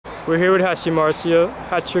We're here with Hashim Arica,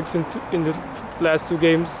 hat-tricks in the last 2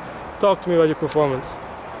 games. Talk to me about your performance.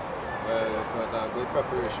 Well, it was a good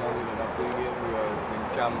preparation. We did not play the game. We was in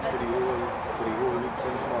camp for the whole week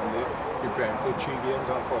since Monday, preparing for 3 games.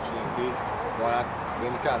 Unfortunately, one had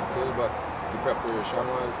been cancelled, but the preparation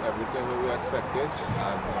was everything we expected.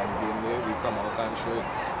 And on the game day, we come out and show it.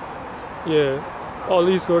 Yeah,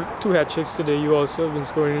 although you scored 2 hat-tricks today, you also have been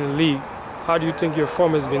scoring in the league. How do you think your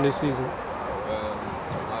form has been this season?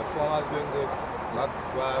 My form has been good. Not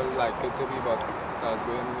where I would like it to be, but it has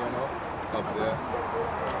been, up there.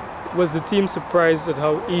 Was the team surprised at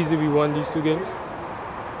how easy we won these 2 games?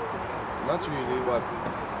 Not really, but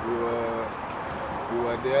we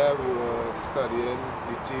were there. We were studying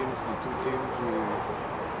the teams, the 2 teams.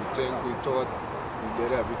 We thought we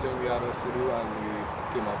did everything we had us to do, and we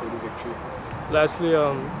came up with a victory. Lastly,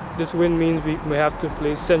 this win means we may have to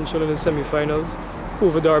play Central in the semi-finals.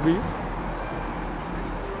 Over Derby.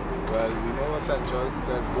 Well, we know what Central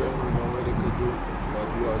does bring, we know what they could do, but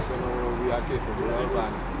we also know what we are capable of,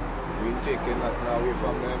 and we ain't taking nothing away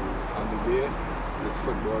from them. On the day, this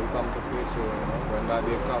football will come to play, so when that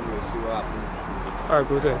day comes, we'll see what happens. Alright,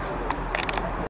 good, thanks.